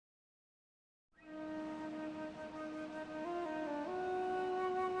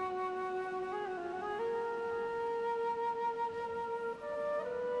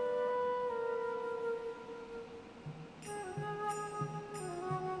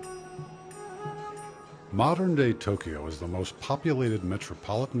Modern-day Tokyo is the most populated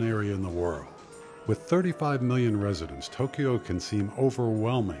metropolitan area in the world. With 35 million residents, Tokyo can seem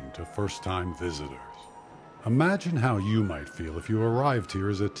overwhelming to first-time visitors. Imagine how you might feel if you arrived here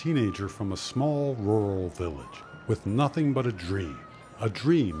as a teenager from a small rural village with nothing but a dream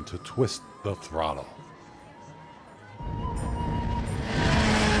to twist the throttle.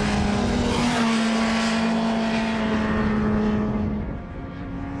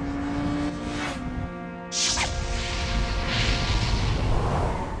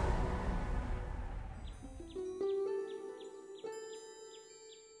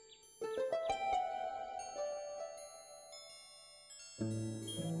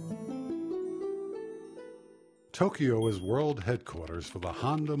 Tokyo is world headquarters for the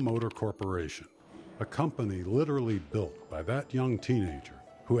Honda Motor Corporation, a company literally built by that young teenager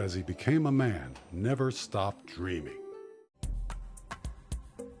who, as he became a man, never stopped dreaming.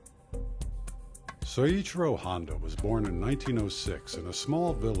 Soichiro Honda was born in 1906 in a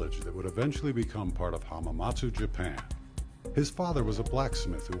small village that would eventually become part of Hamamatsu, Japan. His father was a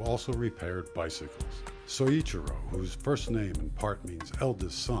blacksmith who also repaired bicycles. Soichiro, whose first name in part means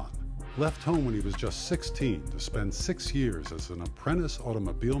eldest son, left home when he was just 16 to spend 6 years as an apprentice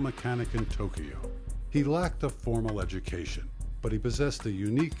automobile mechanic in Tokyo. He lacked a formal education, but he possessed a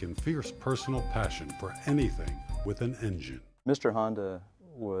unique and fierce personal passion for anything with an engine. Mr. Honda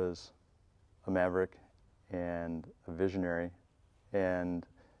was a maverick and a visionary, and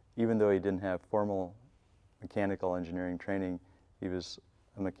even though he didn't have formal mechanical engineering training, he was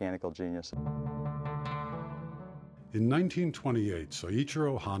a mechanical genius. In 1928,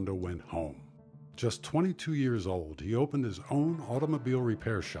 Soichiro Honda went home. Just 22 years old, he opened his own automobile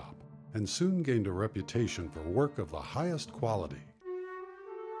repair shop and soon gained a reputation for work of the highest quality.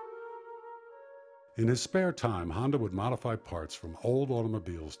 In his spare time, Honda would modify parts from old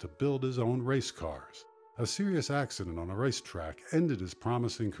automobiles to build his own race cars. A serious accident on a racetrack ended his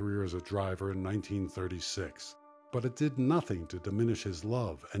promising career as a driver in 1936, but it did nothing to diminish his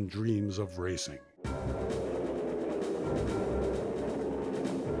love and dreams of racing.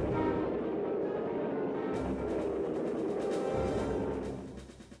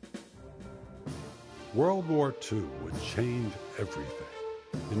 World War II would change everything.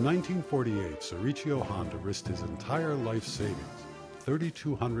 In 1948, Soichiro Honda risked his entire life savings,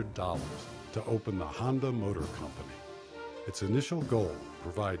 $3,200, to open the Honda Motor Company. Its initial goal,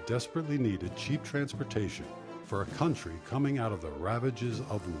 provide desperately needed cheap transportation for a country coming out of the ravages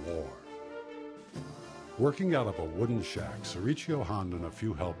of war. Working out of a wooden shack, Soichiro Honda and a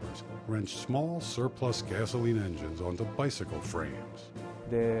few helpers wrenched small surplus gasoline engines onto bicycle frames.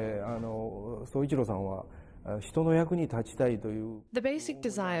 The basic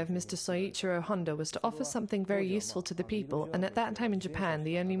desire of Mr. Soichiro Honda was to offer something very useful to the people, and at that time in Japan,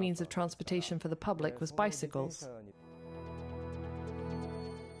 the only means of transportation for the public was bicycles.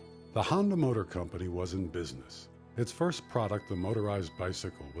 The Honda Motor Company was in business. Its first product, the motorized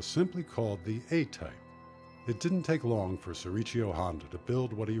bicycle, was simply called the A-Type. It didn't take long for Soichiro Honda to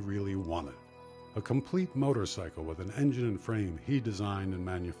build what he really wanted. A complete motorcycle with an engine and frame he designed and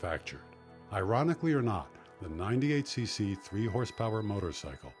manufactured. Ironically or not, the 98cc 3-horsepower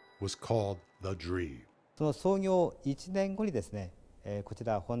motorcycle was called the Dream. This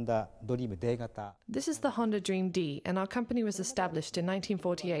is the Honda Dream D, and our company was established in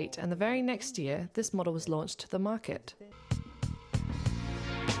 1948, and the very next year, this model was launched to the market.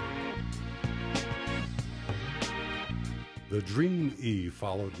 The Dream E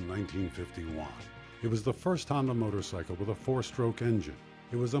followed in 1951. It was the first Honda motorcycle with a 4-stroke engine.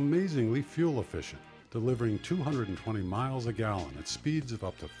 It was amazingly fuel efficient, delivering 220 miles a gallon at speeds of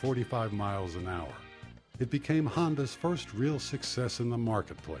up to 45 miles an hour. It became Honda's first real success in the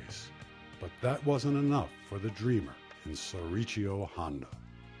marketplace. But that wasn't enough for the dreamer in Soichiro Honda.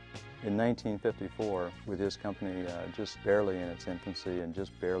 In 1954, with his company just barely in its infancy and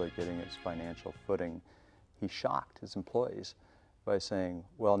just barely getting its financial footing, he shocked his employees by saying,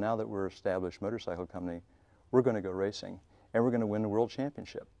 well, now that we're an established motorcycle company, we're going to go racing, and we're going to win the world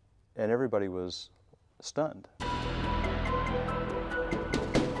championship. And everybody was stunned.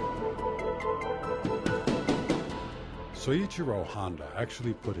 Soichiro Honda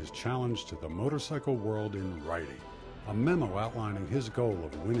actually put his challenge to the motorcycle world in writing, a memo outlining his goal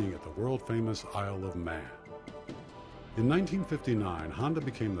of winning at the world-famous Isle of Man. In 1959, Honda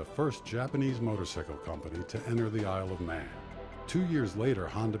became the first Japanese motorcycle company to enter the Isle of Man. 2 years later,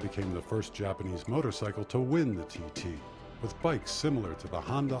 Honda became the first Japanese motorcycle to win the TT, with bikes similar to the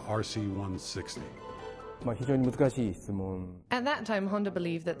Honda RC160. At that time, Honda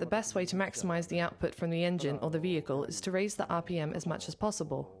believed that the best way to maximize the output from the engine or the vehicle is to raise the RPM as much as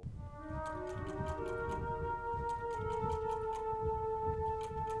possible.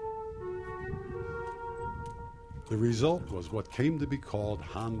 The result was what came to be called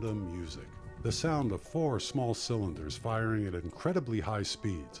Honda music, the sound of 4 small cylinders firing at incredibly high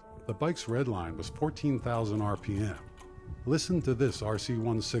speeds. The bike's redline was 14,000 RPM. Listen to this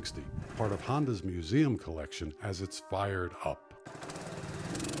RC160, part of Honda's museum collection, as it's fired up.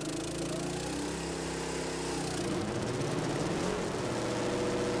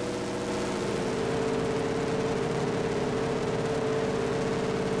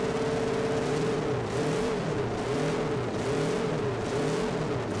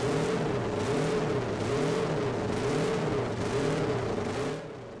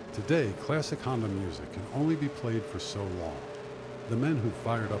 Today, classic Honda music can only be played for so long. The men who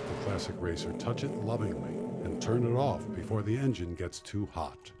fired up the classic racer touch it lovingly and turn it off before the engine gets too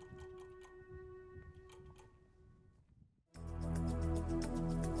hot.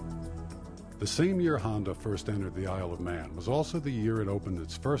 The same year Honda first entered the Isle of Man was also the year it opened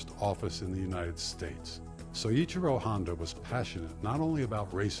its first office in the United States. Soichiro Honda was passionate not only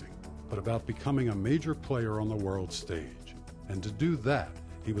about racing, but about becoming a major player on the world stage. And to do that,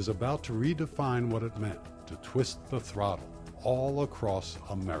 he was about to redefine what it meant to twist the throttle all across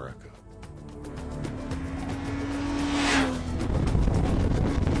America.